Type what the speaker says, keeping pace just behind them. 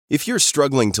If you're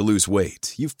struggling to lose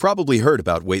weight, you've probably heard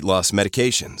about weight loss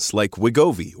medications like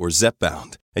Wegovy or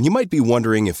Zepbound, and you might be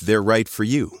wondering if they're right for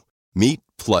you. Meet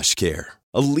PlushCare,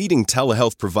 a leading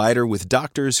telehealth provider with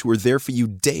doctors who are there for you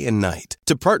day and night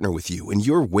to partner with you in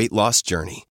your weight loss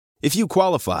journey. If you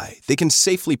qualify, they can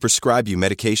safely prescribe you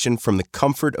medication from the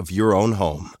comfort of your own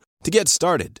home. To get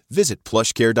started, visit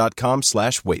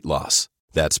plushcare.com/weightloss.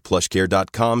 That's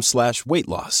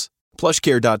plushcare.com/weightloss.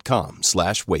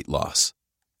 plushcare.com/weightloss.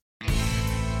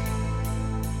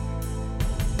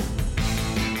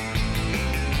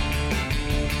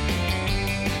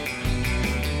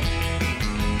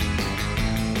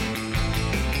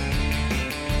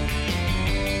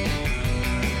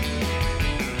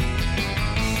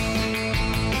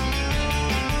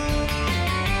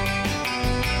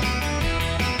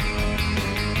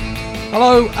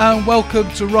 Hello and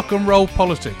welcome to Rock and Roll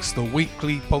Politics, the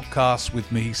weekly podcast with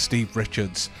me, Steve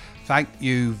Richards. Thank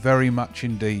you very much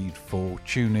indeed for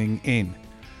tuning in.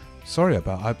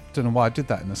 I don't know why I did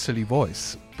that in a silly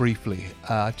voice briefly.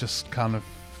 I just kind of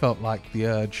felt like the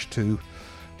urge to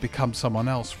become someone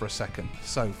else for a second.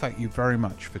 So thank you very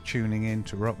much for tuning in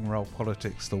to Rock and Roll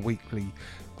Politics, the weekly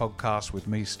podcast with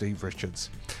me, Steve Richards.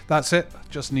 That's it.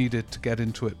 Just needed to get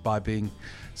into it by being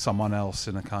someone else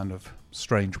in a kind of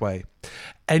strange way.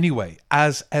 Anyway,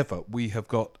 as ever, we have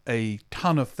got a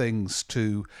ton of things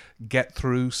to get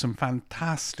through. Some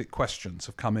fantastic questions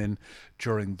have come in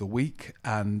during the week,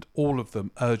 and all of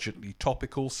them urgently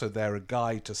topical, so they're a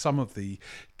guide to some of the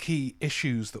key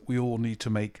issues that we all need to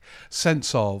make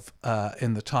sense of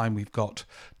in the time we've got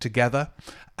together.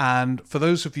 And for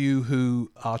those of you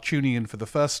who are tuning in for the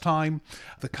first time,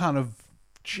 the kind of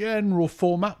general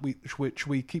format which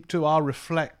we keep to, I'll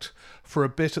reflect for a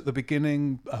bit at the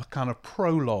beginning, a kind of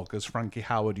prologue, as Frankie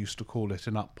Howerd used to call it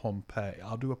in Up Pompeii.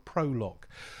 I'll do a prologue,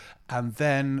 and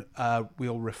then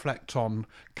we'll reflect on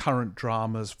current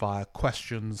dramas via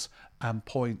questions and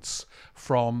points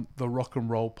from the rock and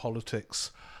roll politics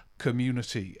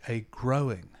community, a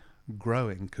growing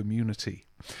community.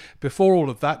 Before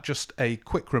all of that, just a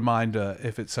quick reminder,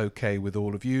 if it's okay with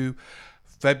all of you,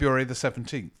 February the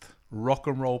 17th, Rock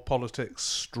and Roll Politics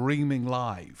streaming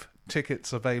live.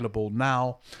 Tickets available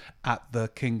now at the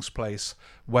King's Place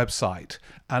website.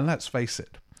 And let's face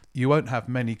it, you won't have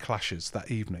many clashes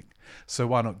that evening. So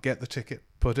why not get the ticket,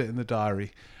 put it in the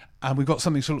diary, and we've got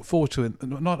something to look forward to.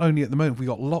 Not only at the moment, we've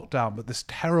got lockdown, but this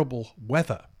terrible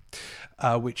weather,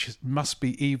 which must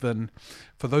be, even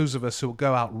for those of us who will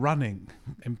go out running,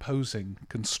 imposing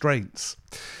constraints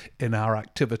in our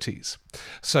activities.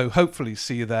 So hopefully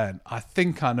see you then. I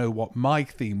think I know what my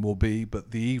theme will be,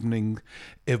 but the evening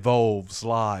evolves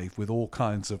live with all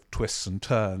kinds of twists and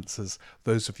turns, as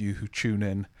those of you who tune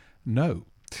in know.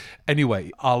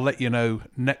 Anyway, I'll let you know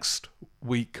next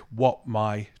week what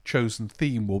my chosen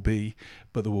theme will be,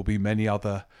 but there will be many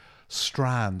other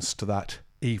strands to that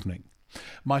evening.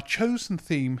 My chosen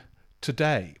theme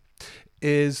today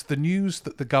is the news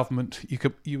that the government,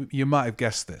 you might have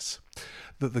guessed this,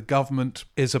 that the government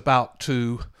is about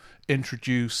to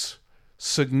introduce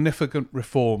significant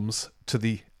reforms to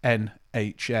the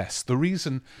NHS. The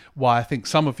reason why I think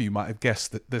some of you might have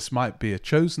guessed that this might be a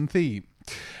chosen theme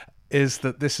is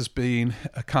that this has been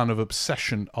a kind of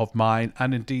obsession of mine,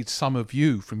 and indeed some of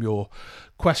you from your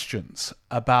questions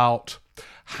about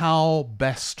how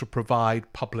best to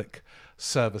provide public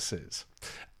services,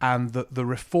 and that the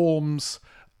reforms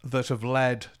that have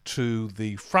led to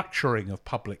the fracturing of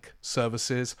public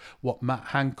services, what Matt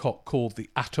Hancock called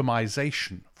the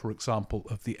atomization, for example,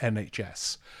 of the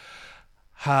NHS,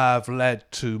 have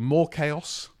led to more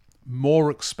chaos, more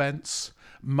expense,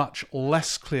 much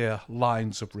less clear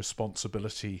lines of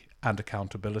responsibility and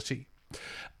accountability.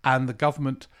 And the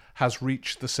government has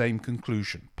reached the same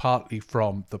conclusion, partly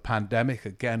from the pandemic,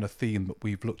 again, a theme that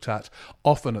we've looked at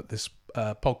often at this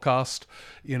podcast.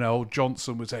 You know, old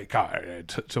Johnson would say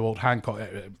to old Hancock,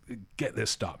 get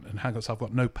this done. And Hancock said, I've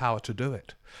got no power to do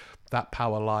it. That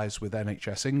power lies with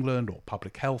NHS England or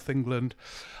Public Health England.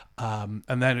 And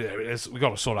then we've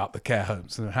got to sort out the care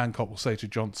homes. And then Hancock will say to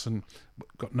Johnson,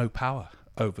 we've got no power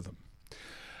over them.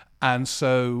 And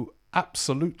so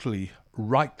absolutely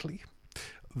rightly,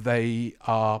 they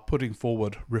are putting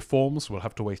forward reforms, we'll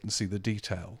have to wait and see the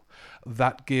detail,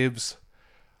 that gives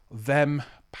them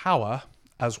power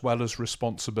as well as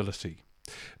responsibility.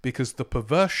 Because the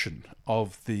perversion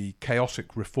of the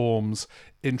chaotic reforms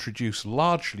introduced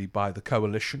largely by the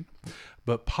coalition,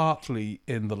 but partly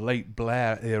in the late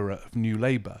Blair era of New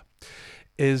Labour,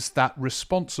 is that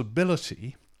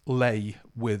responsibility lay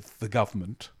with the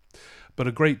government, but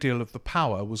a great deal of the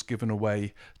power was given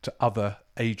away to other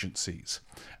agencies.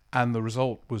 and the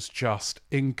result was just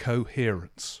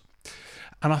incoherence.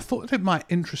 And I thought it might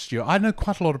interest you. I know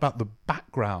quite a lot about the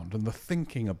background and the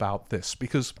thinking about this,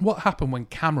 because what happened when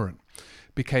Cameron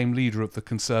became leader of the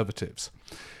Conservatives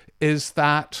is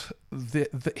that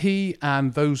he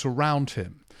and those around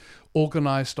him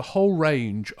organised a whole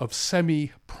range of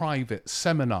semi-private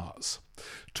seminars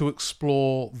to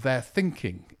explore their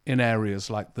thinking in areas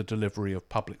like the delivery of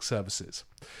public services.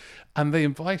 And they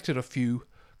invited a few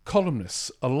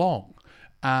columnists along,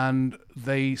 and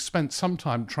they spent some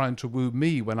time trying to woo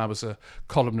me when I was a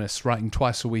columnist writing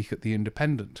twice a week at The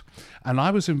Independent. And I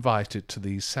was invited to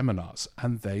these seminars,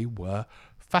 and they were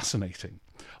fascinating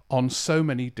on so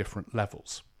many different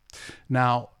levels.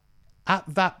 Now,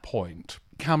 at that point,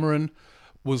 Cameron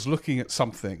was looking at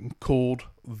something called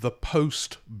the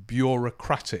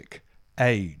post-bureaucratic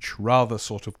age, rather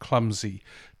sort of clumsy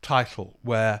title,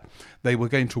 where they were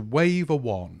going to wave a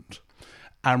wand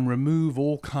and remove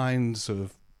all kinds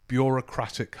of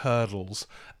bureaucratic hurdles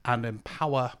and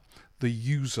empower the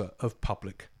user of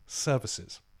public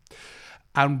services.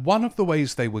 And one of the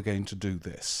ways they were going to do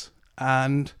this,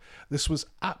 and this was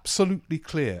absolutely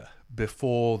clear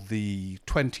before the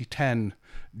 2010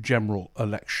 general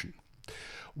election,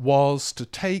 was to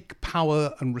take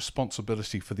power and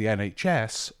responsibility for the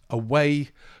NHS away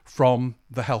from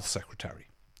the Health Secretary.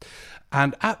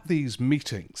 And at these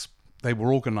meetings, they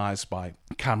were organised by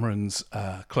Cameron's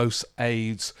close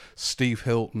aides, Steve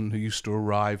Hilton, who used to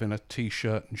arrive in a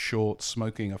T-shirt and shorts,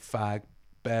 smoking a fag,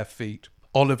 bare feet.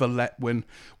 Oliver Letwin,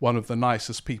 one of the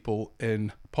nicest people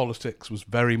in politics, was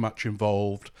very much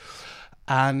involved.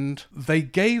 And they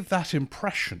gave that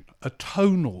impression, a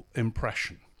tonal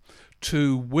impression,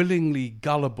 to willingly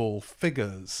gullible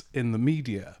figures in the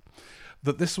media,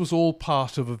 that this was all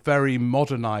part of a very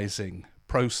modernising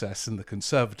process in the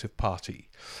Conservative Party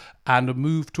and a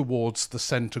move towards the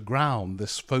centre ground,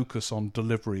 this focus on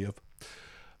delivery of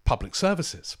public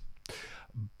services.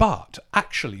 But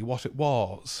actually what it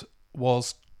was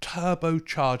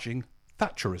turbocharging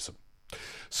Thatcherism.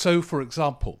 So, for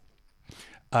example,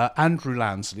 Andrew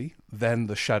Lansley, then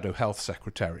the Shadow Health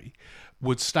Secretary,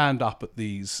 would stand up at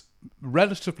these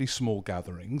relatively small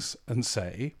gatherings and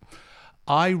say,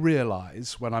 I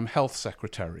realise when I'm Health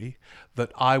Secretary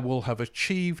that I will have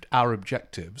achieved our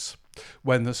objectives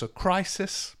when there's a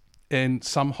crisis in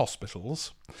some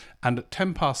hospitals, and at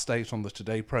 8:10 on the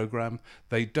Today programme,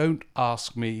 they don't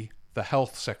ask me, the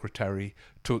Health Secretary,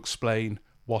 to explain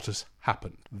what has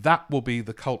happened. That will be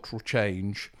the cultural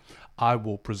change I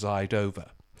will preside over.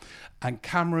 And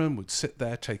Cameron would sit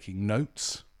there taking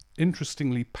notes.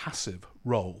 Interestingly passive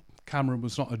role. Cameron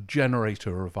was not a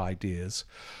generator of ideas.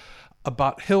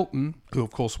 But Hilton, who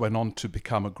of course went on to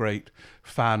become a great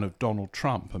fan of Donald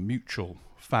Trump, a mutual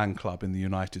fan club in the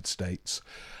United States,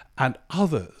 and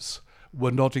others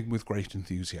were nodding with great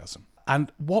enthusiasm.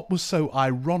 And what was so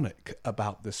ironic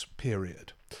about this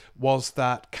period was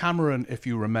that Cameron, if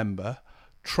you remember,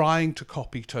 trying to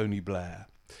copy Tony Blair,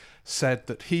 said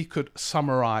that he could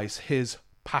summarise his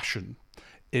passion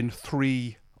in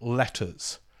 3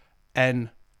 letters,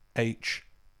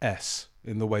 NHS,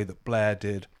 in the way that Blair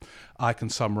did. I can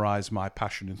summarise my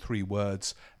passion in 3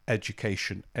 words,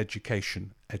 education,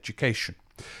 education, education,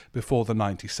 before the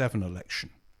 97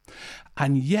 election.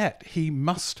 And yet he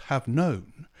must have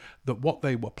known that what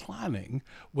they were planning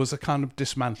was a kind of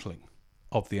dismantling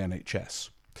of the NHS.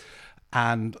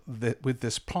 And that with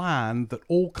this plan that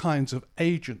all kinds of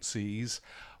agencies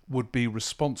would be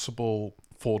responsible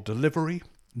for delivery,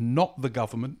 not the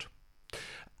government,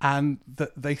 and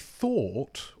that they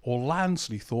thought, or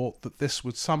Lansley thought, that this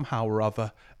would somehow or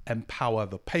other empower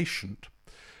the patient,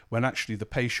 when actually the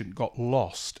patient got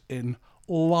lost in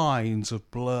lines of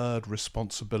blurred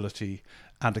responsibility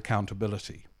and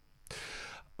accountability.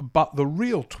 But the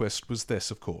real twist was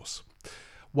this, of course.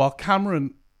 While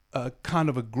Cameron kind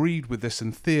of agreed with this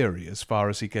in theory as far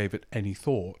as he gave it any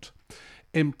thought,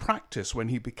 in practice, when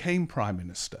he became Prime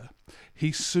Minister,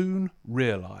 he soon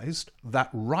realised that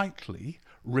rightly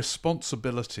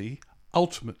responsibility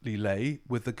ultimately lay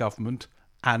with the government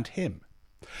and him.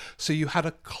 So you had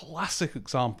a classic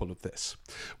example of this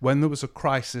when there was a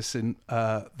crisis in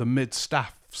the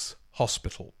Mid-Staffs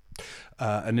Hospital.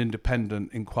 An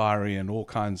independent inquiry and all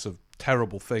kinds of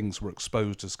terrible things were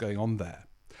exposed as going on there.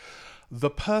 The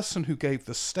person who gave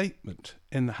the statement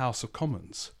in the House of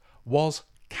Commons was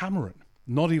Cameron,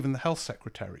 not even the Health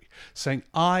Secretary, saying,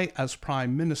 I, as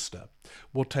Prime Minister,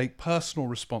 will take personal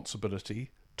responsibility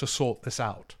to sort this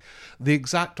out. The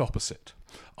exact opposite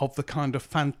of the kind of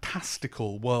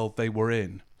fantastical world they were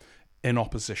in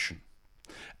opposition.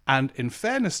 And in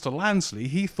fairness to Lansley,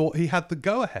 he thought he had the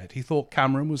go-ahead. He thought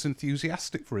Cameron was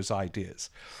enthusiastic for his ideas.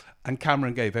 And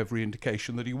Cameron gave every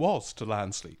indication that he was to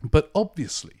Lansley. But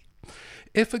obviously,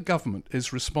 if a government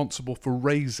is responsible for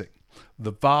raising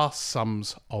the vast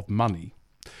sums of money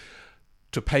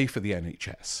to pay for the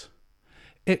NHS,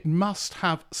 it must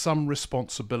have some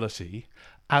responsibility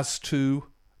as to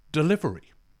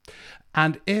delivery.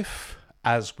 And if,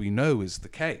 as we know is the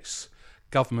case,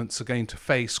 governments are going to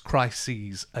face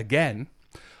crises again,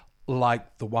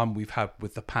 like the one we've had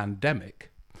with the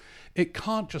pandemic, it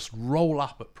can't just roll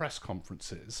up at press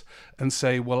conferences and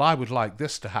say, well, I would like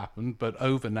this to happen, but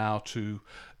over now to,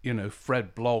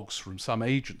 Fred Bloggs from some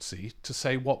agency to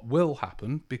say what will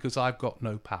happen because I've got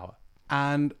no power.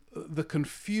 And the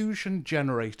confusion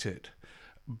generated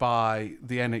by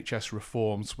the NHS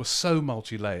reforms was so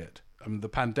multi-layered. The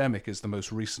pandemic is the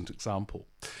most recent example.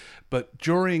 But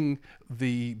during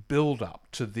the build-up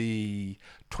to the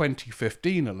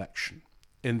 2015 election,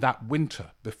 in that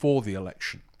winter before the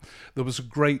election, there was a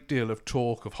great deal of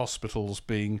talk of hospitals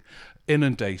being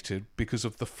inundated because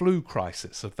of the flu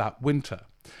crisis of that winter.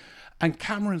 And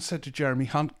Cameron said to Jeremy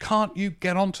Hunt, can't you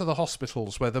get onto the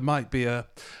hospitals where there might be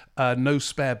no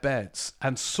spare beds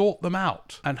and sort them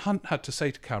out? And Hunt had to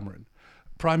say to Cameron,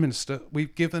 Prime Minister,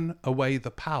 we've given away the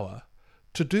power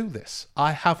to do this.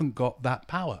 I haven't got that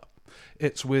power.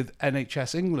 It's with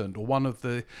NHS England or one of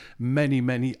the many,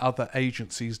 many other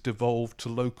agencies devolved to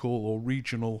local or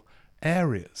regional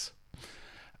areas.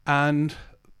 And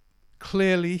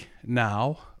clearly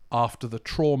now, after the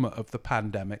trauma of the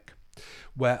pandemic,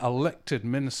 where elected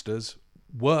ministers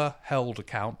were held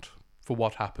account for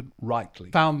what happened,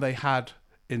 rightly, found they had,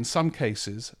 in some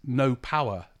cases, no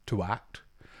power to act,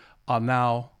 are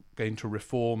now going to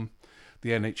reform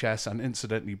the NHS and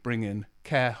incidentally bring in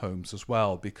care homes as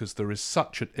well, because there is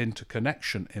such an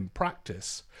interconnection in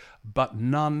practice, but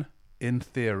none in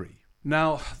theory.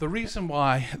 Now, the reason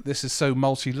why this is so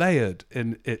multi-layered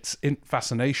in its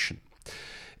fascination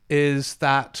is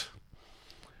that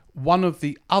one of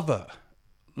the other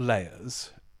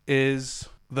layers is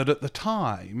that at the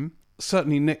time,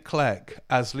 certainly Nick Clegg,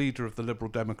 as leader of the Liberal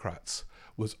Democrats,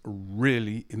 was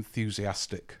really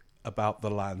enthusiastic about the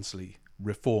Lansley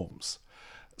reforms.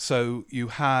 So you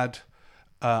had,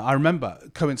 I remember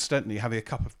coincidentally having a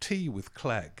cup of tea with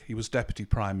Clegg. He was Deputy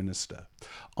Prime Minister.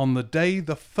 On the day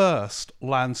the first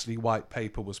Lansley White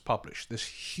Paper was published, this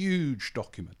huge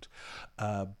document,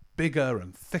 bigger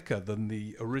and thicker than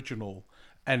the original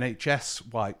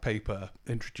NHS White Paper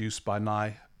introduced by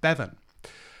Nye Bevan.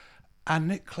 And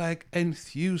Nick Clegg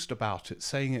enthused about it,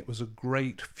 saying it was a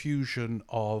great fusion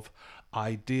of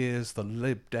ideas, the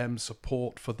Lib Dem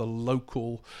support for the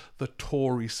local, the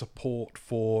Tory support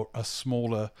for a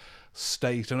smaller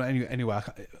state. And anyway,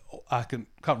 I can't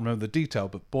remember the detail,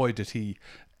 but boy, did he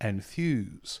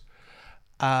enthuse.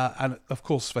 And of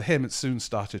course, for him, it soon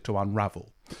started to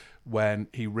unravel when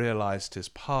he realised his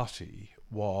party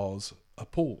was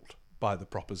appalled by the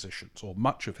propositions, or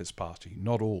much of his party,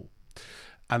 not all.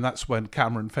 And that's when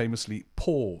Cameron famously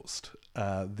paused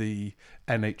the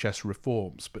NHS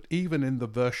reforms. But even in the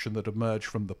version that emerged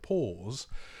from the pause,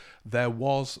 there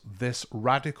was this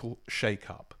radical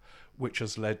shake-up, which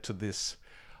has led to this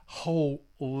whole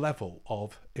level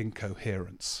of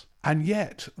incoherence. And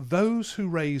yet, those who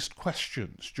raised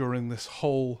questions during this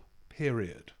whole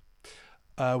period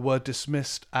were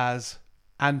dismissed as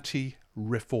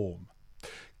anti-reform.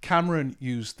 Cameron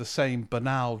used the same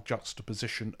banal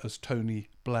juxtaposition as Tony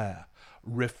Blair,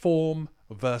 reform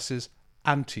versus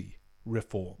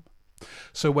anti-reform.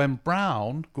 So when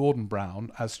Gordon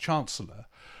Brown, as Chancellor,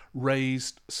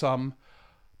 raised some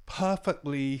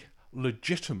perfectly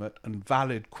legitimate and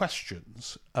valid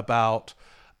questions about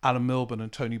Alan Milburn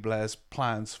and Tony Blair's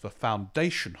plans for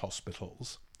foundation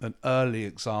hospitals, an early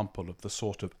example of the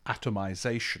sort of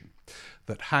atomisation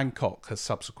that Hancock has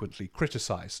subsequently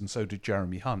criticised, and so did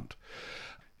Jeremy Hunt,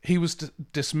 he was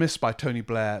dismissed by Tony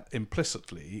Blair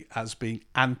implicitly as being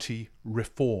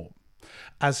anti-reform,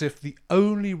 as if the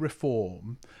only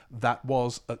reform that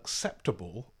was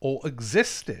acceptable, or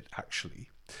existed actually,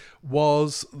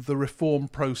 was the reform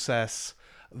process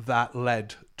that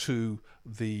led to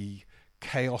the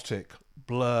chaotic,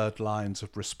 blurred lines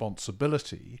of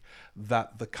responsibility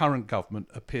that the current government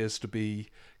appears to be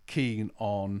keen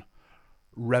on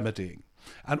remedying.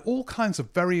 And all kinds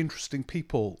of very interesting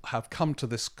people have come to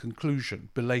this conclusion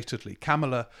belatedly.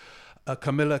 Camilla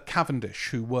Cavendish,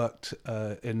 who worked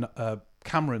in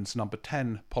Cameron's number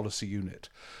 10 policy unit,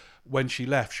 when she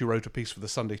left, she wrote a piece for the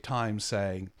Sunday Times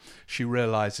saying she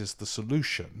realises the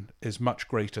solution is much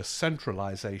greater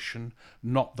centralisation,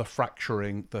 not the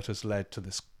fracturing that has led to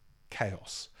this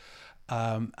chaos.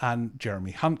 And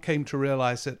Jeremy Hunt came to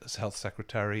realise it as Health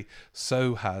Secretary.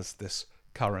 So has this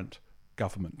current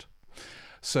government.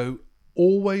 So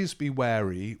always be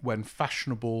wary when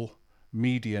fashionable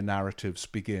media narratives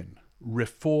begin.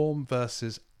 Reform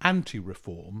versus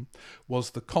anti-reform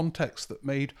was the context that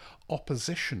made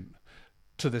opposition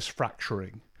to this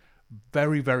fracturing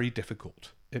very, very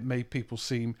difficult. It made people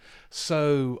seem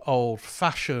so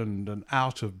old-fashioned and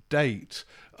out of date.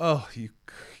 Oh, you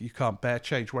can't bear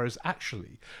change. Whereas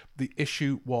actually the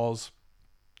issue was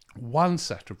one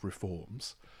set of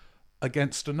reforms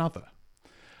against another.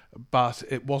 But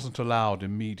it wasn't allowed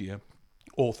in media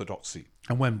orthodoxy.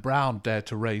 And when Brown dared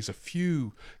to raise a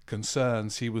few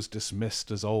concerns, he was dismissed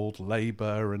as old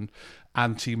Labour and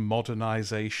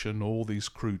anti-modernisation, all these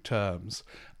crude terms.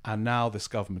 And now this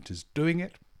government is doing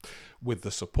it with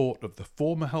the support of the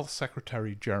former Health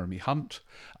Secretary, Jeremy Hunt.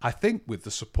 I think with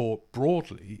the support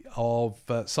broadly of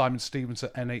Simon Stevens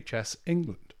at NHS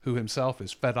England, who himself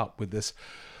is fed up with this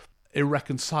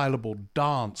irreconcilable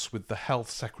dance with the Health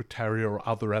Secretary or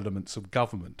other elements of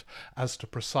government as to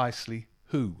precisely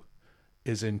who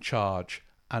is in charge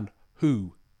and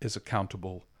who is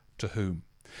accountable to whom.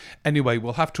 Anyway,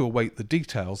 we'll have to await the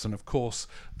details, and of course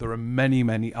there are many,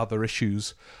 many other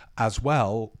issues as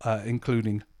well,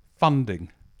 including funding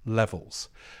levels.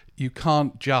 You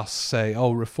can't just say,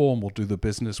 oh, reform will do the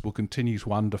business, we'll continue to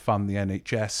underfund the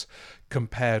NHS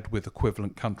compared with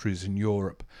equivalent countries in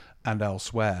Europe and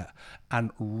elsewhere.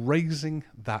 And raising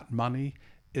that money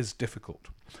is difficult.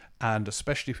 And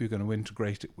especially if you're going to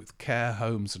integrate it with care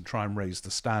homes and try and raise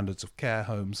the standards of care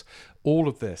homes, all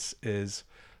of this is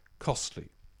costly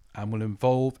and will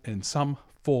involve in some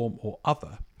form or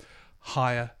other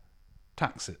higher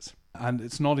taxes. And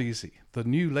it's not easy. The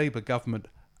new Labour government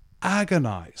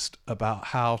agonised about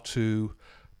how to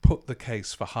put the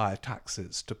case for higher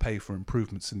taxes to pay for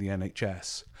improvements in the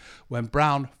NHS. When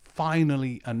Brown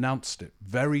finally announced it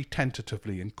very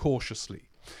tentatively and cautiously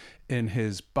in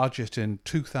his budget in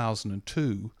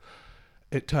 2002,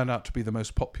 it turned out to be the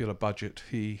most popular budget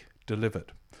he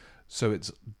delivered. So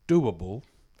it's doable,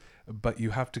 but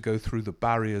you have to go through the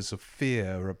barriers of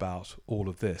fear about all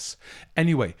of this.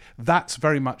 Anyway, that's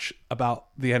very much about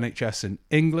the NHS in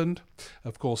England.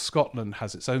 Of course, Scotland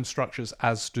has its own structures,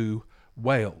 as do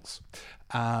Wales.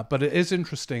 But it is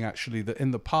interesting, actually, that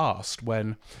in the past,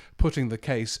 when putting the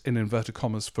case in inverted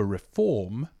commas for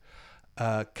reform,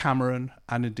 Cameron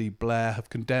and indeed Blair have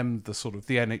condemned the sort of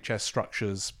the NHS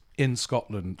structures in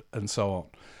Scotland and so on.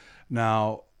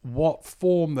 Now, what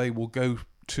form they will go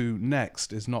to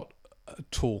next is not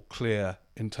at all clear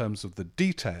in terms of the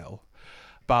detail,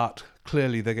 but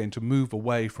clearly they're going to move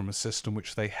away from a system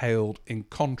which they hailed in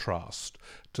contrast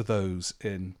to those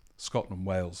in Scotland,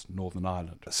 Wales, Northern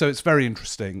Ireland. So it's very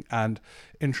interesting, and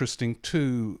interesting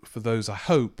too for those, I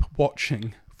hope,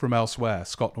 watching from elsewhere,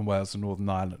 Scotland, Wales and Northern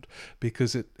Ireland,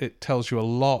 because it tells you a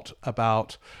lot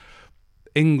about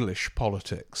English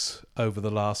politics over the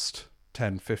last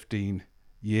 10, 15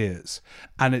 years.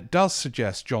 And it does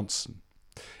suggest Johnson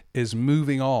is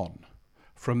moving on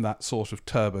from that sort of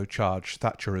turbocharged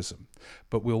Thatcherism.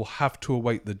 But we'll have to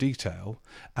await the detail,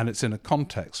 and it's in a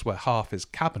context where half his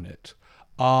cabinet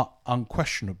are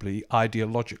unquestionably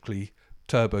ideologically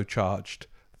turbocharged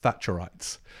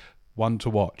Thatcherites. One to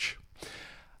watch.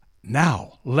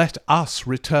 Now, let us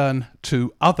return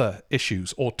to other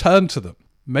issues, or turn to them,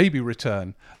 maybe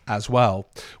return as well,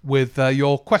 with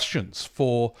your questions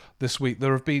for this week.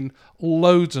 There have been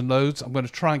loads and loads. I'm going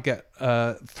to try and get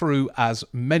through as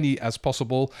many as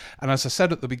possible. And as I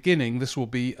said at the beginning, this will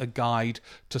be a guide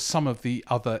to some of the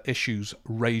other issues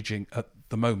raging at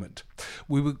the moment.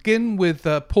 We begin with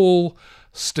Paul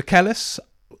Stakelis.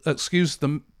 Excuse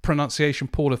the pronunciation,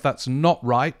 Paul, if that's not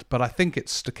right, but I think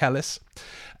it's Stakelis.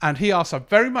 And he asks, I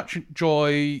very much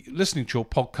enjoy listening to your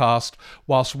podcast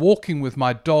whilst walking with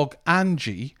my dog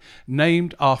Angie,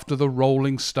 named after the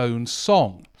Rolling Stones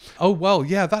song. Oh, well,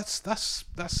 yeah, that's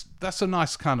a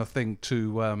nice kind of thing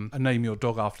to name your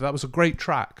dog after. That was a great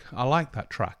track. I like that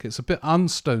track. It's a bit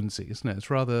unstonesy, isn't it? It's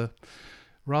rather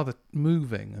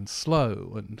moving and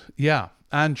slow. And yeah,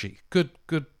 Angie, good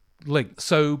link.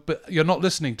 So, but you're not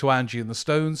listening to Angie and the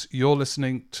Stones, you're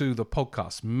listening to the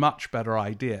podcast. Much better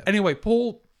idea. Anyway,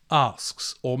 Paul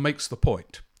asks, or makes the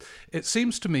point, it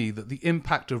seems to me that the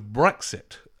impact of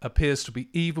Brexit appears to be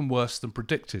even worse than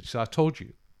predicted. So I told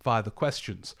you via the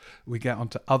questions we get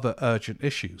onto other urgent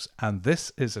issues, and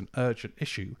this is an urgent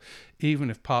issue, even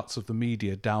if parts of the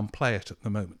media downplay it at the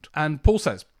moment. And Paul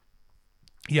says,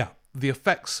 yeah, the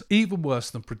effects even worse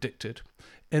than predicted.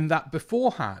 in that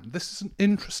beforehand, this is an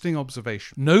interesting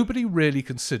observation, nobody really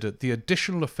considered the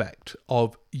additional effect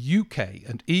of UK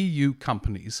and EU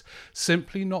companies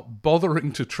simply not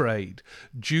bothering to trade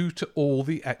due to all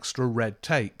the extra red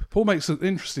tape. Paul makes an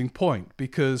interesting point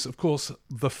because, of course,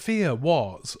 the fear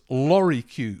was lorry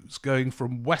queues going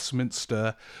from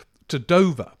Westminster to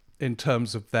Dover in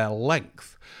terms of their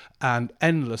length and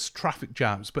endless traffic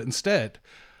jams. But instead,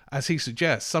 as he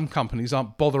suggests, some companies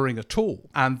aren't bothering at all.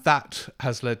 And that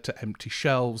has led to empty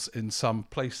shelves in some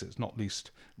places, not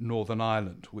least Northern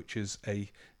Ireland, which is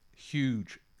a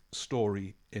huge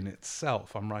story in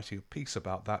itself. I'm writing a piece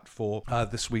about that for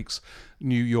this week's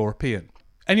New European.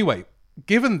 Anyway,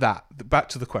 given that, back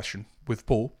to the question with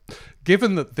Paul,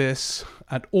 given that this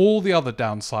and all the other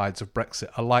downsides of Brexit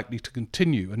are likely to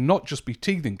continue and not just be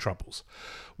teething troubles,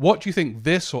 what do you think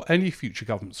this or any future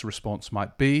government's response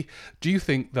might be? Do you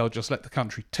think they'll just let the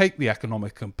country take the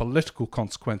economic and political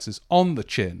consequences on the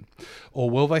chin?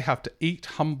 Or will they have to eat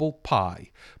humble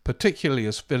pie? Particularly,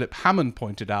 as Philip Hammond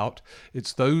pointed out,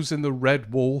 it's those in the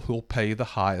red wall who'll pay the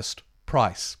highest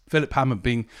price. Philip Hammond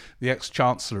being the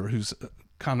ex-chancellor who's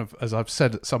kind of, as I've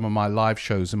said at some of my live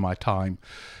shows in my time,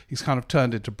 he's kind of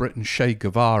turned into Britain's Che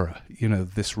Guevara, you know,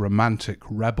 this romantic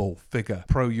rebel figure.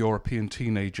 Pro-European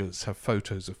teenagers have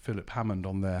photos of Philip Hammond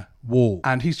on their wall.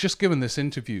 And he's just given this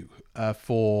interview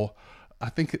for, I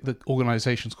think the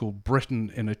organisation's called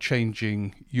Britain in a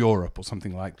Changing Europe or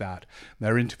something like that.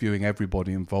 They're interviewing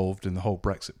everybody involved in the whole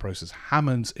Brexit process.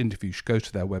 Hammond's interview, you should go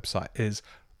to their website, is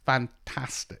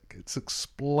fantastic. It's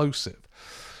explosive.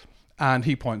 And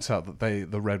he points out that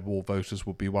the Red Wall voters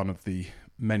will be one of the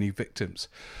many victims.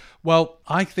 Well,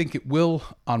 I think it will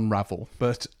unravel,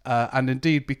 but and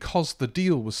indeed, because the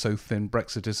deal was so thin,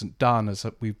 Brexit isn't done, as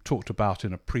we've talked about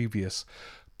in a previous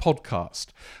podcast.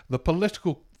 The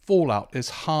political fallout is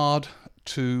hard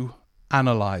to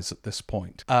analyse at this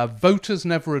point. Voters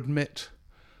never admit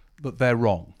that they're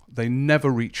wrong. They never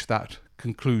reach that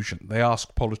conclusion. They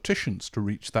ask politicians to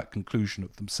reach that conclusion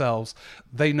of themselves.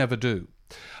 They never do.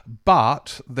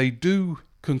 But they do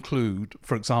conclude,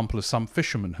 for example, as some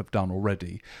fishermen have done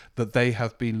already, that they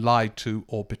have been lied to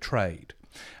or betrayed.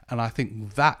 And I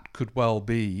think that could well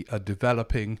be a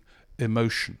developing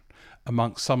emotion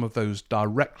amongst some of those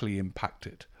directly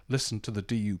impacted. Listen to the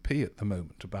DUP at the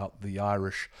moment about the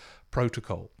Irish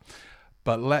protocol.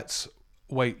 But let's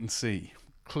wait and see.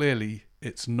 Clearly,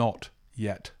 it's not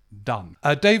yet done.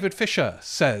 David Fisher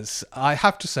says, I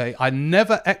have to say I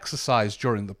never exercise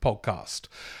during the podcast,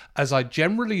 as I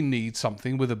generally need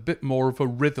something with a bit more of a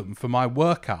rhythm for my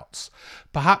workouts.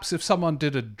 Perhaps if someone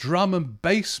did a drum and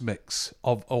bass mix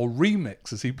or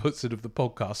remix, as he puts it, of the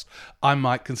podcast, I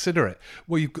might consider it.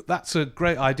 Well, that's a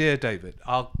great idea, David.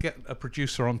 I'll get a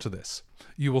producer onto this.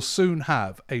 You will soon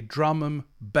have a drum and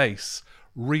bass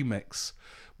remix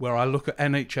where I look at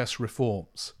NHS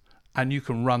reforms and you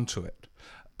can run to it.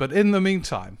 But in the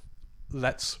meantime,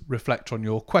 let's reflect on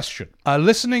your question. I'll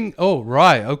just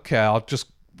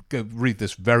go read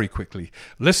this very quickly.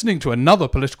 Listening to another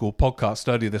political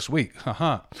podcast earlier this week,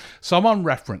 someone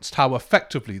referenced how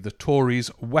effectively the Tories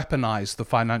weaponised the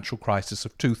financial crisis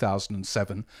of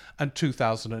 2007 and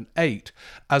 2008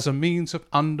 as a means of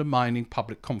undermining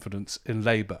public confidence in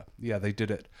Labour. Yeah, they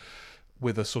did it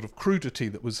with a sort of crudity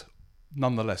that was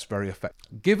nonetheless very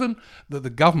effective. Given that the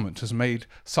government has made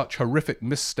such horrific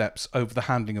missteps over the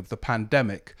handling of the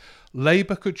pandemic,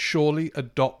 Labour could surely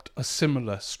adopt a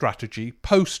similar strategy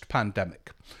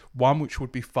post-pandemic, one which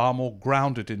would be far more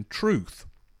grounded in truth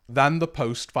than the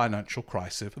post-financial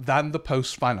crisis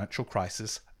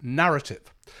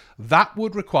narrative. That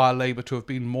would require Labour to have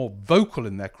been more vocal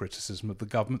in their criticism of the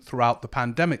government throughout the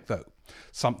pandemic, though,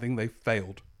 something they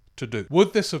failed to do.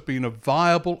 Would this have been a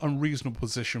viable and reasonable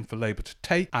position for Labour to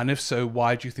take? And if so,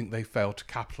 why do you think they failed to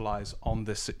capitalise on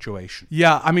this situation?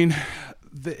 Yeah, I mean,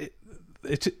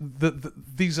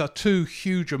 these are two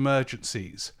huge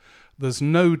emergencies. There's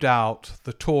no doubt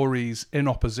the Tories in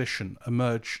opposition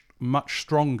emerged much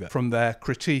stronger from their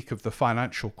critique of the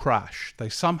financial crash. They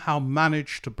somehow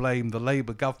managed to blame the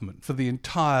Labour government for the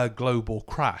entire global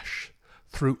crash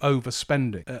through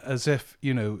overspending, as if,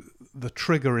 the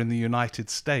trigger in the United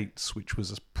States, which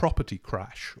was a property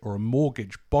crash or a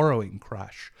mortgage borrowing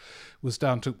crash, was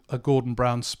down to a Gordon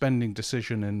Brown spending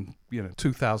decision in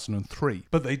 2003.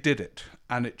 But they did it,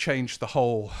 and it changed the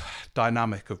whole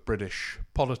dynamic of British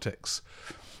politics.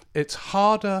 It's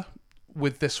harder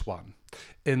with this one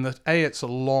in that, A, it's a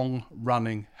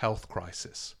long-running health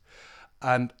crisis.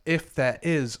 And if there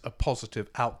is a positive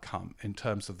outcome in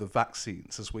terms of the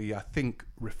vaccines, as we, I think,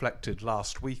 reflected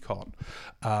last week on,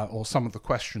 or some of the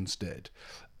questions did,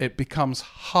 it becomes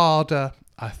harder,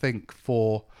 I think,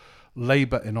 for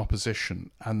Labour in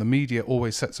opposition, and the media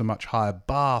always sets a much higher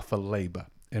bar for Labour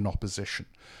in opposition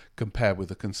compared with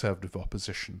the Conservative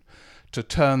opposition, to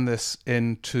turn this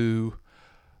into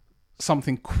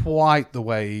something quite the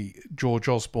way George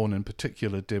Osborne in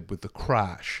particular did with the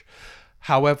crash.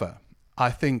 However,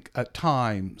 I think at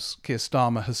times Keir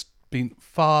Starmer has been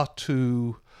far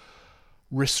too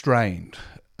restrained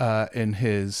in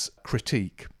his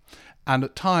critique. And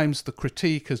at times the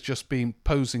critique has just been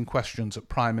posing questions at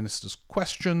Prime Minister's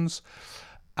questions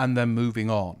and then moving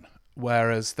on,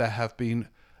 whereas there have been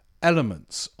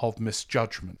elements of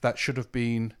misjudgment that should have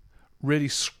been really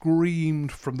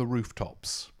screamed from the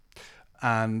rooftops,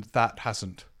 and that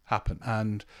hasn't happened.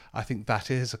 And I think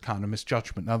that is a kind of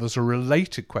misjudgment. Now, there's a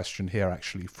related question here,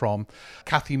 actually, from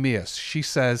Kathy Mears. She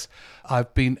says,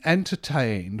 I've been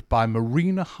entertained by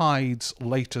Marina Hyde's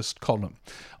latest column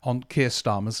on Keir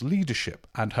Starmer's leadership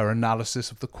and her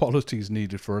analysis of the qualities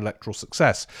needed for electoral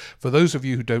success. For those of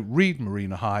you who don't read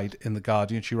Marina Hyde in The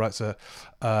Guardian, she writes a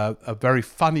very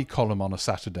funny column on a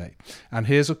Saturday. And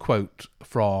here's a quote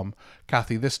from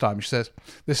Kathy this time. She says,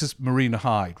 this is Marina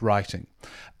Hyde writing,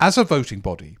 as a voting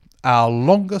body, our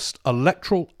longest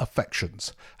electoral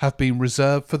affections have been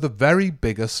reserved for the very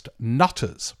biggest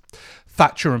nutters.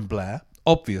 Thatcher and Blair,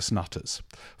 obvious nutters.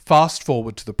 Fast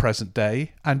forward to the present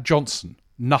day, and Johnson,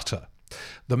 nutter.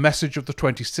 The message of the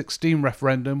 2016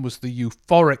 referendum was the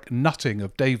euphoric nutting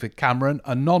of David Cameron,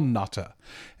 a non-nutter.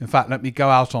 In fact, let me go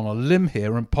out on a limb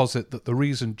here and posit that the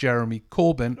reason Jeremy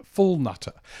Corbyn, full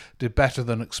nutter, did better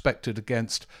than expected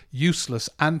against useless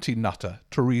anti-nutter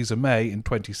Theresa May in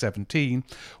 2017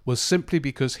 was simply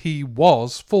because he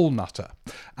was full nutter,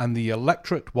 and the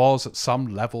electorate was at some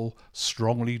level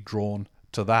strongly drawn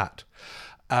to that.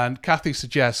 And Kathy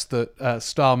suggests that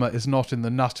Starmer is not in the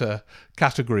nutter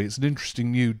category. It's an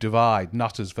interesting new divide,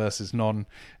 nutters versus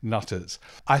non-nutters.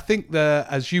 I think there,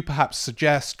 as you perhaps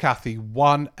suggest, Kathy,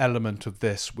 one element of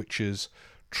this which is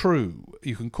true,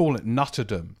 you can call it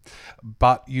nutterdom,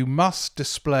 but you must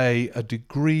display a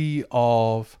degree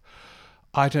of,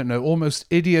 I don't know,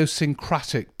 almost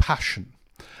idiosyncratic passion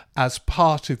as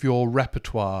part of your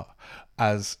repertoire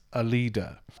as a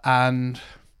leader. And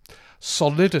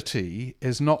solidity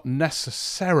is not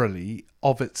necessarily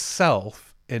of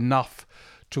itself enough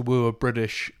to woo a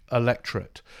British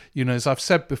electorate. You know, as I've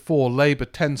said before, Labour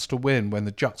tends to win when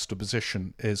the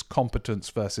juxtaposition is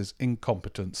competence versus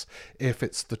incompetence, if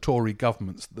it's the Tory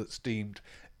government that's deemed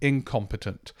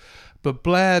incompetent. But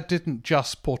Blair didn't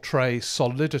just portray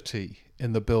solidity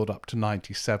in the build-up to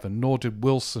 97, nor did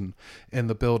Wilson in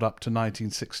the build-up to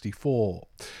 1964.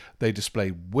 They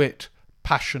displayed wit,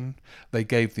 passion. They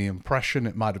gave the impression,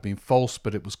 it might have been false,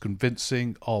 but it was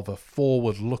convincing, of a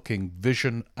forward-looking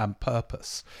vision and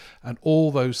purpose. And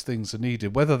all those things are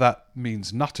needed. Whether that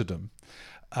means nutterdom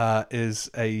is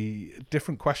a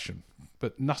different question.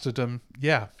 But nutterdom,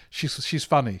 yeah, she's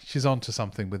funny. She's onto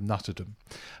something with nutterdom.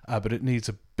 But it needs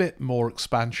a bit more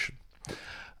expansion.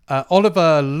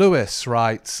 Oliver Lewis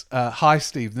writes, hi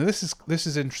Steve, now this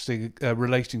is interesting,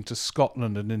 relating to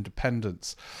Scotland and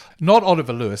independence. Not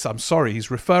Oliver Lewis, I'm sorry, he's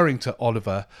referring to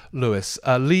Oliver Lewis.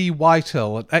 Lee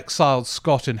Whitehill, an exiled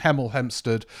Scot in Hemel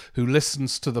Hempstead who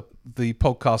listens to the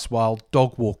podcast while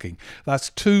dog walking. That's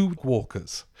 2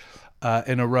 walkers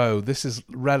in a row. This is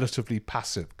relatively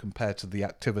passive compared to the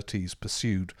activities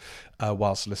pursued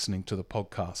whilst listening to the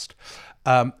podcast.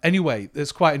 Anyway,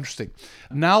 it's quite interesting.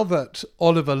 Now that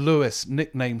Oliver Lewis,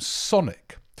 nicknamed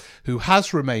Sonic, who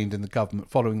has remained in the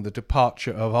government following the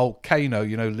departure of old Kano,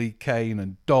 you know, Lee Kane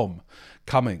and Dom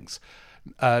Cummings.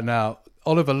 Now,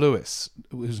 Oliver Lewis,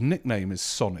 whose nickname is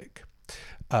Sonic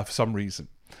for some reason,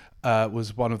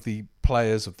 was one of the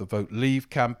players of the Vote Leave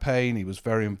campaign. He was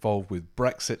very involved with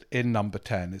Brexit in Number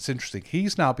 10. It's interesting.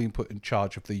 He's now been put in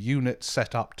charge of the unit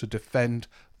set up to defend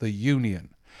the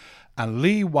Union. And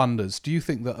Lee wonders, do you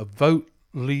think that a Vote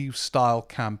Leave style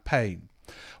campaign,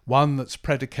 one that's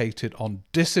predicated on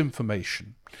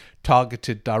disinformation,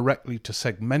 targeted directly to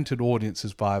segmented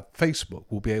audiences via Facebook,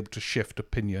 will be able to shift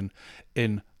opinion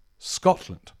in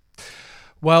Scotland?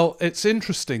 Well, it's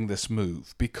interesting, this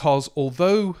move, because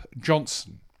although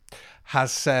Johnson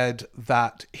has said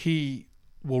that he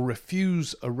will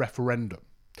refuse a referendum,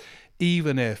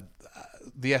 even if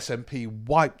the SNP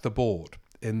wipe the board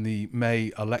in the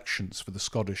May elections for the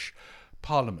Scottish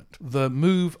Parliament, the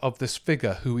move of this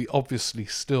figure, who he obviously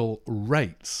still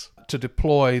rates, to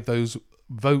deploy those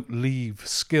Vote Leave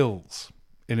skills,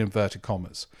 in inverted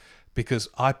commas, because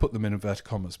I put them in inverted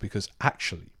commas because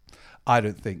actually I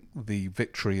don't think the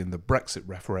victory in the Brexit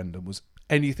referendum was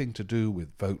anything to do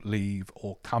with Vote Leave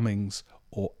or Cummings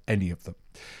or any of them.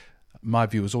 My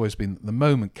view has always been that the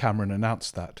moment Cameron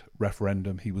announced that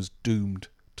referendum, he was doomed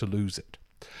to lose it.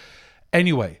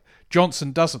 Anyway,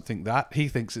 Johnson doesn't think that. He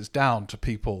thinks it's down to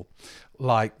people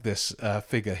like this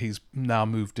figure. He's now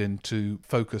moved in to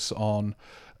focus on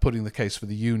putting the case for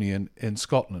the Union in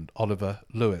Scotland, Oliver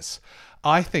Lewis.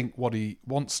 I think what he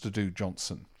wants to do,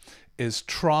 Johnson, is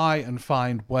try and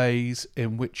find ways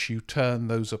in which you turn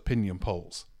those opinion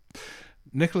polls.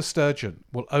 Nicola Sturgeon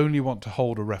will only want to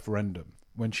hold a referendum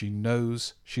when she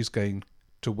knows she's going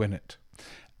to win it.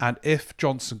 And if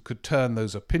Johnson could turn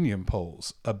those opinion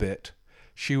polls a bit,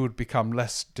 she would become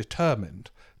less determined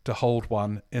to hold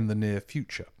one in the near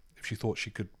future if she thought she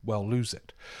could well lose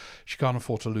it. She can't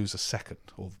afford to lose a second,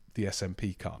 or the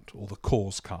SNP can't, or the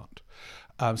cause can't.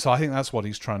 So I think that's what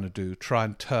he's trying to do, try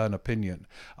and turn opinion.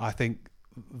 I think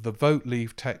the vote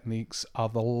leave techniques are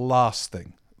the last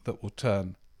thing that will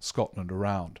turn Scotland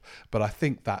around. But I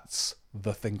think that's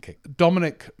the thinking.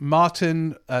 Dominic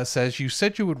Martin says, you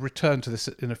said you would return to this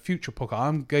in a future podcast.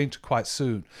 I'm going to quite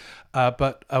soon.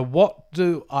 But what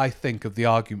do I think of the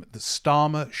argument that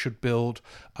Starmer should build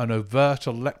an overt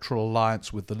electoral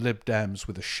alliance with the Lib Dems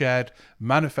with a shared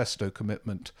manifesto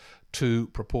commitment to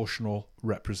proportional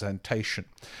representation?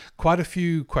 Quite a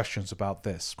few questions about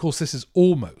this. Of course, this is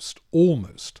almost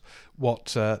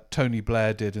what Tony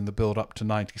Blair did in the build-up to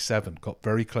 97, got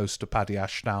very close to Paddy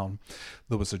Ashdown.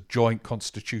 There was a joint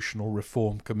constitutional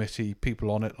reform committee,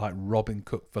 people on it like Robin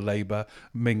Cook for Labour,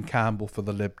 Ming Campbell for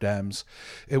the Lib Dems.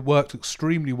 It worked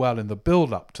extremely well in the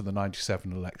build-up to the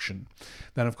 97 election.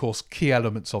 Then, of course, key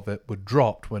elements of it were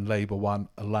dropped when Labour won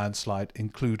a landslide,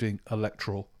 including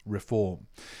electoral reform.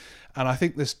 And I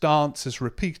think this dance is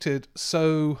repeated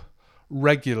so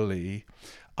regularly,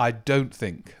 I don't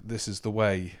think this is the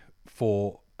way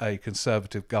for a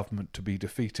Conservative government to be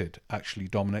defeated, actually,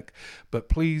 Dominic. But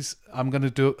please, I'm going to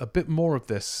do a bit more of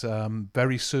this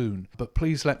very soon. But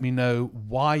please let me know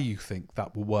why you think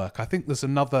that will work. I think there's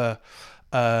another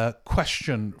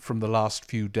question from the last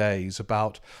few days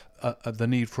about the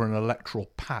need for an electoral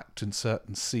pact in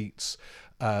certain seats,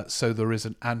 so there is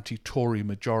an anti-Tory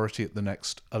majority at the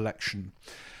next election.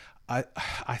 I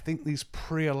think these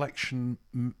pre-election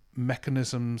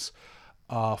mechanisms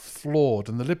are flawed,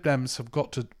 and the Lib Dems have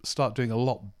got to start doing a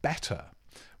lot better.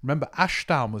 Remember,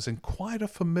 Ashdown was in quite a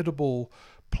formidable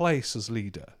place as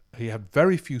leader. He had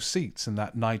very few seats in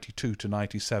that 92 to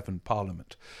 97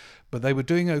 parliament, but they were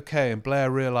doing okay, and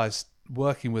Blair realised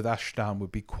working with Ashdown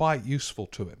would be quite useful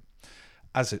to him,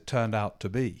 as it turned out to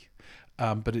be.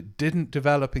 But it didn't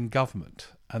develop in government,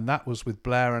 and that was with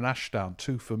Blair and Ashdown,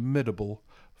 two formidable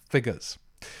figures.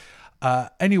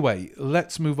 Anyway,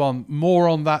 let's move on. More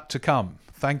on that to come.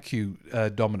 Thank you,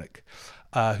 Dominic,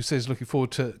 who says, looking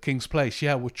forward to King's Place.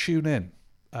 Yeah, we'll tune in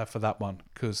for that one,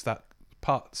 because that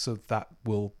parts of that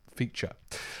will feature.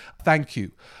 Thank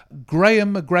you.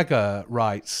 Graham McGregor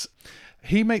writes,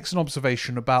 he makes an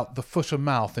observation about the foot and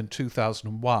mouth in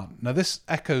 2001. Now, this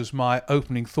echoes my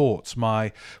opening thoughts,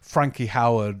 my Frankie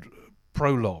Howard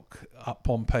prologue, Up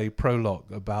Pompeii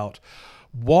prologue, about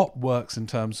what works in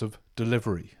terms of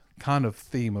delivery, kind of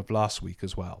theme of last week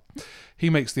as well. He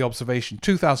makes the observation,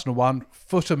 2001,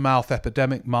 foot and mouth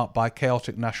epidemic marked by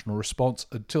chaotic national response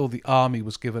until the army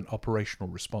was given operational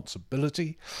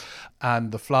responsibility,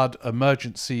 and the flood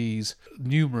emergencies,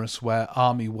 numerous where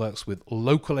army works with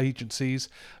local agencies,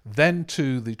 then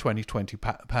to the 2020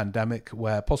 pandemic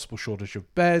where possible shortage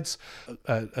of beds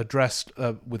addressed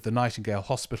with the Nightingale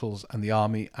hospitals and the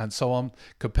army and so on.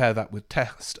 Compare that with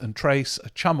test and trace,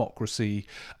 a chumocracy,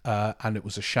 and it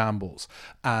was a shambles.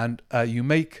 And you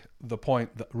make the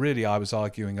point that really I was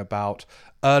arguing about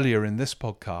earlier in this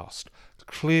podcast,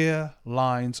 clear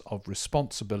lines of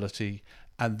responsibility,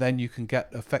 and then you can get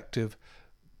effective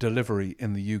delivery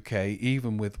in the UK,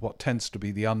 even with what tends to be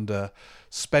the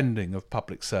underspending of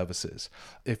public services.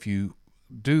 If you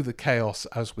do the chaos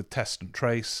as with test and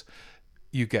trace,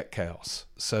 you get chaos.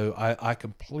 So I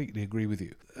completely agree with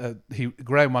you.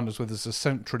 Graham wonders whether there's a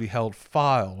centrally held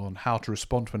file on how to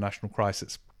respond to a national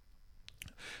crisis.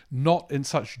 Not in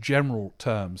such general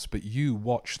terms, but you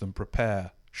watch them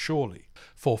prepare, surely,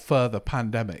 for further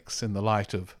pandemics in the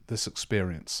light of this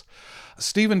experience.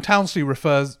 Stephen Townsley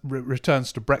returns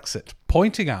to Brexit,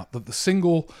 pointing out that the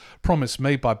single promise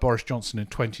made by Boris Johnson in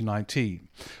 2019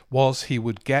 was he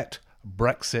would get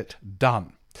Brexit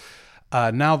done.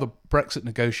 Now the Brexit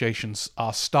negotiations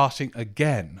are starting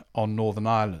again on Northern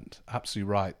Ireland.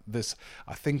 Absolutely right. This,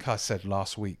 I think I said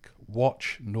last week,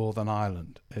 watch Northern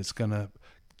Ireland. It's going to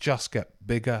just get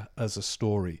bigger as a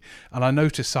story. And I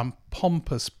noticed some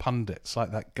pompous pundits,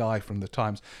 like that guy from the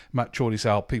Times, Matt Chorley,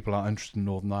 say, people aren't interested in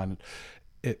Northern Ireland.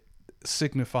 It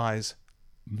signifies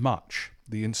much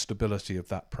the instability of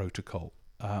that protocol,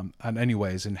 and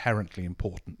anyway is inherently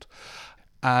important.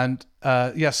 And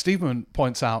Stephen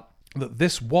points out that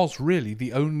this was really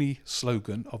the only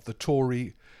slogan of the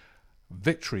Tory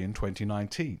victory in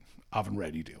 2019. Oven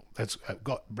ready deal. Let's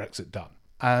got Brexit done.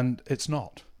 And it's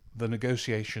not. The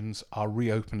negotiations are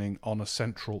reopening on a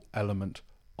central element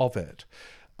of it.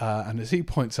 And as he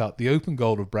points out, the open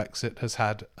goal of Brexit has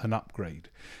had an upgrade.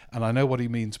 And I know what he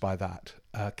means by that.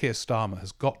 Keir Starmer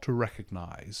has got to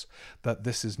recognise that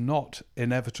this is not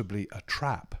inevitably a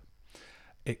trap.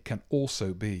 It can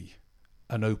also be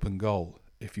an open goal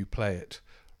if you play it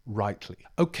rightly.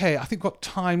 Okay, I think we've got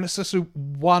time. Let's just do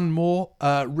one more.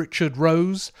 Richard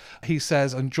Rose, he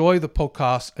says, enjoy the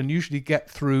podcast and usually get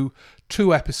through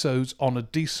 2 episodes on a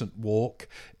decent walk.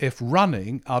 If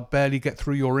running, I'd barely get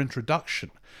through your introduction.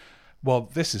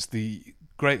 Well, this is the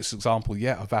greatest example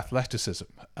yet of athleticism.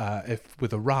 If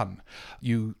with a run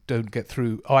you don't get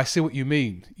through, I see what you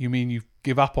mean. You mean you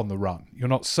give up on the run. You're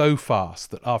not so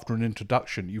fast that after an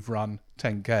introduction you've run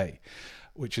 10k,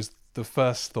 which is the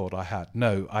first thought I had.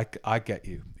 No, I get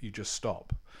you. You just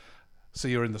stop. So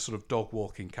you're in the sort of dog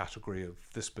walking category of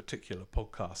this particular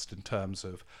podcast in terms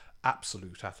of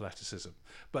absolute athleticism.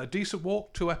 But a decent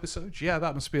walk, 2 episodes, yeah,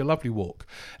 that must be a lovely walk.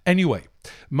 Anyway,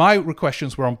 my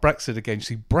questions were on Brexit again.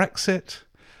 See, Brexit,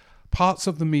 parts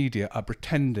of the media are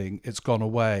pretending it's gone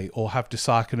away or have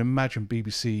decided. I can imagine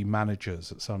BBC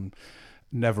managers at some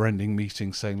never-ending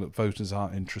meeting saying, look, voters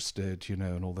aren't interested,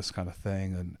 and all this kind of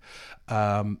thing.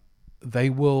 And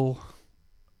they will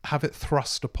have it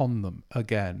thrust upon them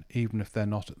again, even if they're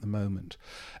not at the moment.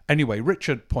 Anyway,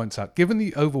 Richard points out, given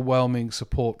the overwhelming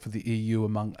support for the EU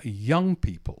among young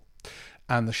people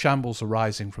and the shambles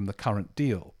arising from the current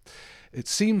deal, it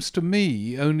seems to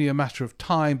me only a matter of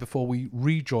time before we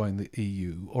rejoin the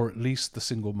EU, or at least the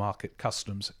Single Market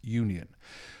Customs Union.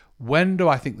 When do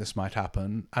I think this might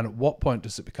happen, and at what point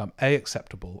does it become A,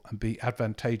 acceptable, and B,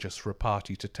 advantageous for a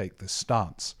party to take this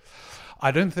stance?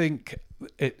 I don't think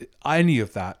any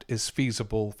of that is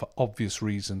feasible for obvious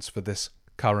reasons for this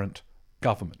current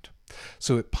government.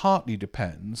 So it partly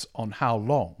depends on how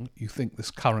long you think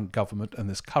this current government and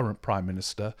this current Prime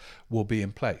Minister will be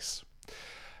in place.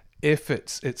 If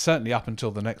it's certainly up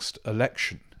until the next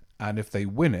election, and if they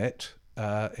win it,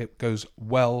 it goes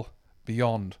well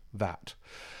beyond that.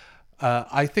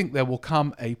 I think there will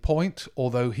come a point,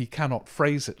 although he cannot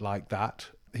phrase it like that,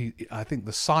 I think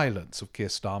the silence of Keir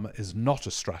Starmer is not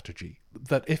a strategy,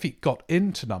 that if he got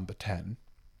into number 10,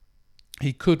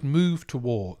 he could move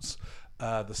towards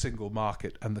the single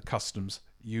market and the customs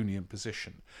union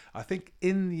position. I think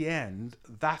in the end,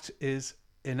 that is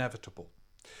inevitable.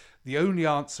 The only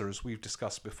answer, as we've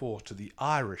discussed before, to the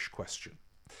Irish question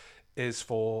is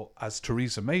for, as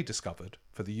Theresa May discovered,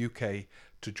 for the UK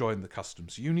to join the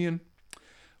customs union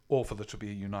or for there to be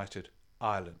a united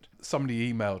Ireland.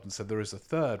 Somebody emailed and said there is a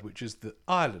third, which is that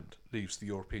Ireland leaves the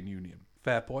European Union.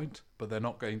 Fair point, but they're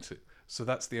not going to. So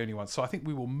that's the only one. So I think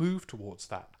we will move towards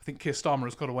that. I think Keir Starmer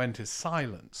has got to end his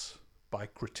silence by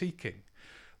critiquing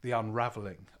the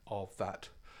unravelling of that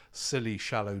silly,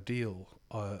 shallow deal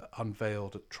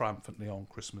unveiled triumphantly on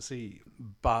Christmas Eve.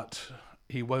 But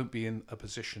he won't be in a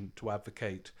position to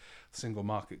advocate single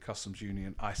market customs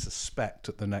union, I suspect,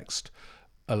 at the next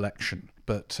election.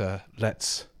 But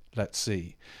let's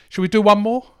see. Should we do one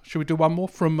more?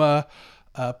 From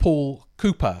Paul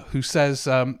Cooper, who says,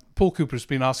 Paul Cooper has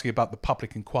been asking about the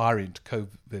public inquiry into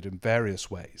COVID in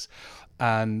various ways.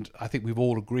 And I think we've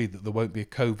all agreed that there won't be a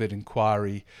COVID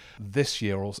inquiry this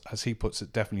year, or as he puts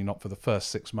it, definitely not for the first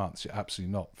 6 months.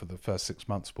 Absolutely not for the first 6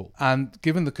 months, Paul. And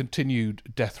given the continued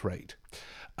death rate,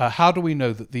 how do we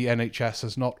know that the NHS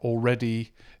has not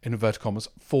already, in inverted commas,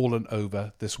 fallen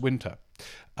over this winter?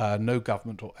 No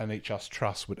government or NHS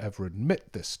trust would ever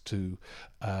admit this to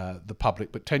the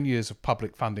public, but 10 years of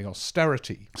public funding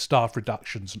austerity, staff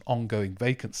reductions and ongoing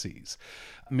vacancies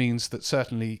means that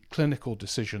certainly clinical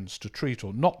decisions to treat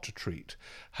or not to treat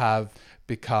have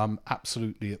become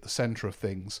absolutely at the centre of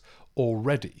things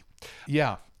already.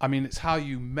 Yeah, I mean, it's how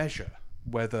you measure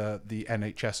whether the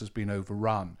NHS has been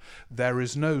overrun. There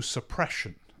is no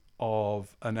suppression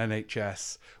of an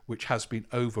NHS which has been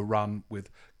overrun with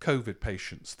COVID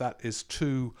patients. That is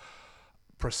too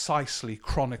precisely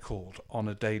chronicled on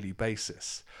a daily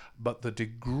basis. But the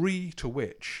degree to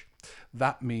which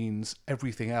that means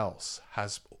everything else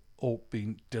has all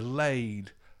been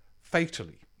delayed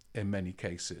fatally in many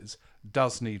cases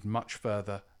does need much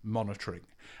further monitoring.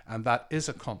 And that is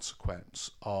a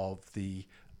consequence of the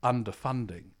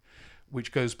underfunding,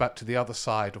 which goes back to the other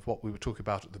side of what we were talking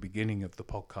about at the beginning of the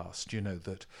podcast,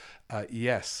 that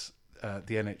yes,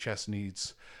 the NHS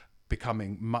needs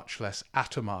becoming much less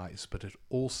atomized, but it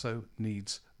also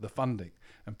needs the funding.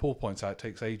 And Paul points out it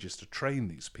takes ages to train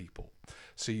these people,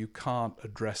 so you can't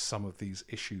address some of these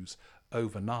issues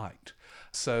overnight.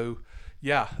 So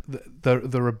yeah,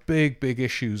 there are big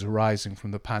issues arising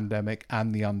from the pandemic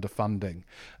and the underfunding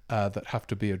that have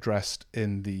to be addressed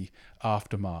in the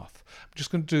aftermath. I'm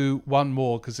just going to do one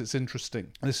more because it's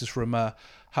interesting. This is from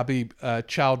Habib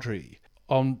Chowdhury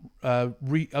on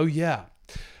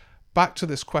back to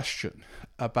this question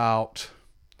about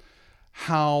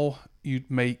how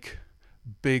you'd make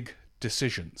big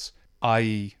decisions,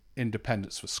 i.e.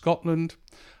 independence for Scotland,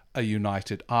 a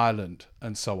united Ireland,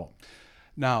 and so on.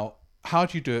 Now, how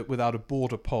do you do it without a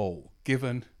border poll,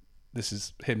 given, this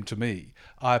is him to me,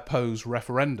 I oppose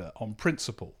referenda on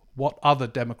principle? What other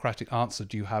democratic answer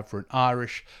do you have for an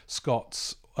Irish,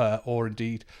 Scots, or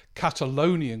indeed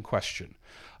Catalonian question?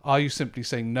 Are you simply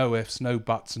saying no ifs, no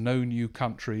buts, no new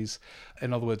countries?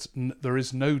 In other words, there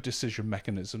is no decision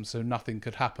mechanism, so nothing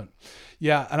could happen.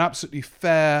 Yeah, an absolutely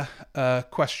fair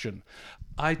question.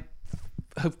 I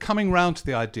have coming round to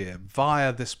the idea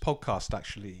via this podcast,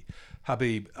 actually,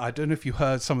 Habib. I don't know if you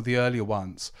heard some of the earlier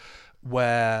ones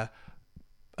where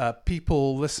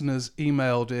people, listeners,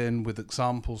 emailed in with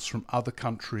examples from other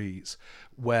countries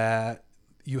where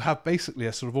you have basically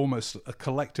a sort of almost a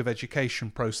collective education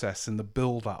process in the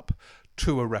build-up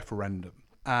to a referendum.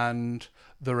 And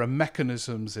there are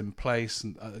mechanisms in place,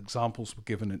 and examples were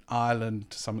given in Ireland,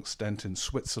 to some extent in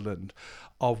Switzerland,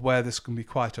 of where this can be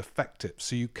quite effective.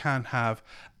 So you can have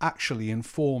actually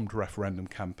informed referendum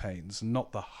campaigns, and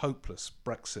not the hopeless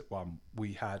Brexit one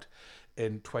we had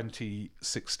in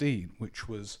 2016, which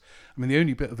was, the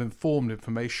only bit of informed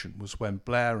information was when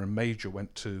Blair and Major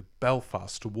went to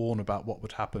Belfast to warn about what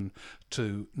would happen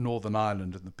to Northern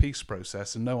Ireland and the peace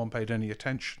process, and no one paid any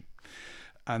attention.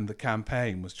 And the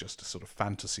campaign was just a sort of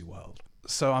fantasy world.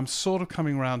 So I'm sort of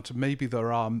coming around to maybe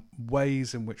there are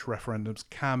ways in which referendums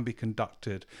can be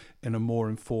conducted in a more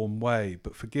informed way.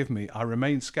 But forgive me, I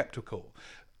remain sceptical.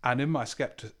 And in my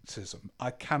scepticism,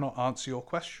 I cannot answer your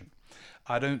question.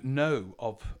 I don't know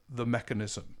of the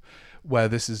mechanism where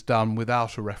this is done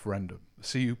without a referendum.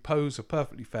 So you pose a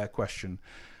perfectly fair question,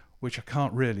 which I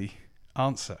can't really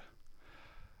answer.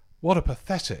 What a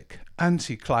pathetic,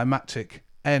 anticlimactic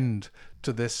end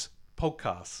to this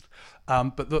podcast.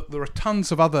 But there are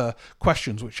tons of other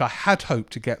questions which I had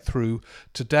hoped to get through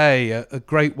today. A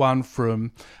great one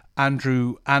from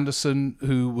Andrew Anderson,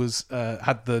 who was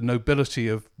had the nobility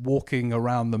of walking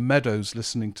around the meadows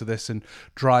listening to this in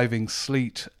driving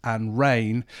sleet and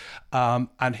rain.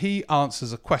 And he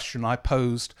answers a question I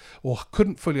posed or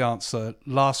couldn't fully answer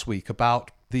last week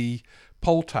about the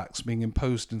poll tax being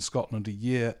imposed in Scotland a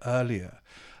year earlier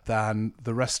than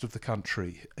the rest of the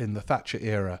country in the Thatcher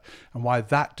era, and why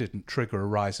that didn't trigger a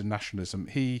rise in nationalism.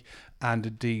 He and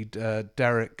indeed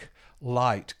Derek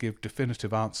Light give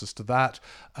definitive answers to that.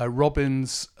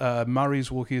 Robbins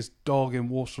Murray's walking his dog in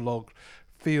waterlogged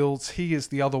fields. He is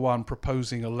the other one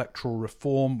proposing electoral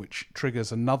reform, which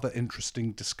triggers another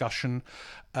interesting discussion.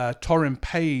 Torin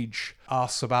Page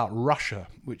asks about Russia,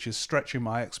 which is stretching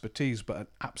my expertise, but an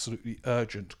absolutely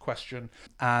urgent question.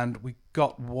 And we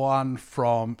got one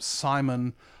from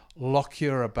Simon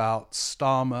Lockyer about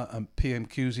Starmer and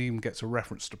PMQs. He even gets a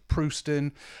reference to Proust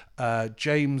in.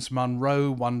 James Munro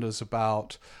wonders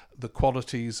about the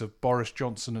qualities of Boris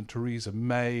Johnson and Theresa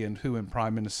May and who in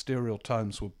prime ministerial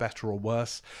terms were better or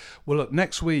worse. Well, look,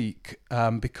 next week,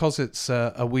 because it's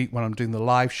a week when I'm doing the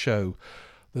live show,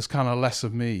 there's kind of less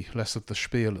of me, less of the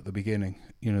spiel at the beginning,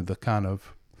 the kind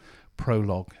of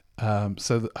prologue.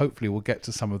 So that hopefully we'll get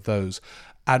to some of those.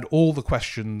 And all the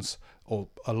questions, or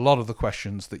a lot of the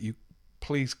questions that you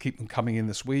please keep them coming in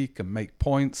this week and make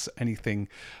points, anything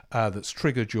that's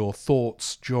triggered your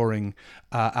thoughts during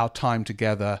our time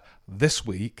together this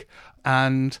week.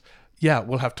 And yeah,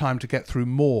 we'll have time to get through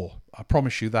more. I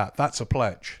promise you that. That's a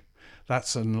pledge.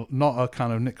 That's not a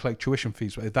kind of Nick Clegg tuition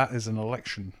fees, but that is an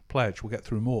election pledge. We'll get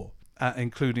through more,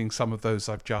 including some of those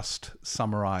I've just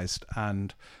summarised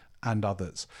and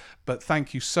others. But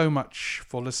thank you so much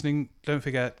for listening. Don't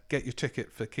forget, get your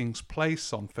ticket for King's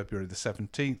Place on February the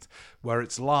 17th, where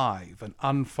it's live and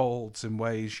unfolds in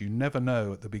ways you never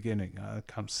know at the beginning. I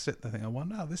kind of sit there thinking, I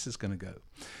wonder how this is going to go.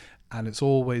 And it's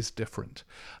always different.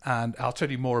 And I'll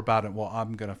tell you more about it, what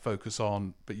I'm going to focus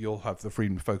on, but you'll have the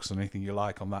freedom to focus on anything you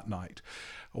like on that night,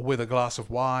 or with a glass of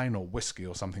wine or whiskey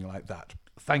or something like that.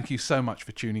 Thank you so much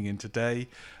for tuning in today.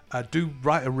 Do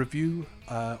write a review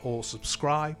or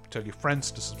subscribe. Tell your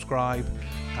friends to subscribe,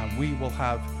 and we will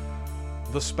have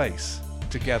the space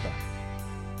together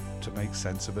to make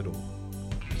sense of it all.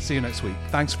 See you next week.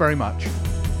 Thanks very much.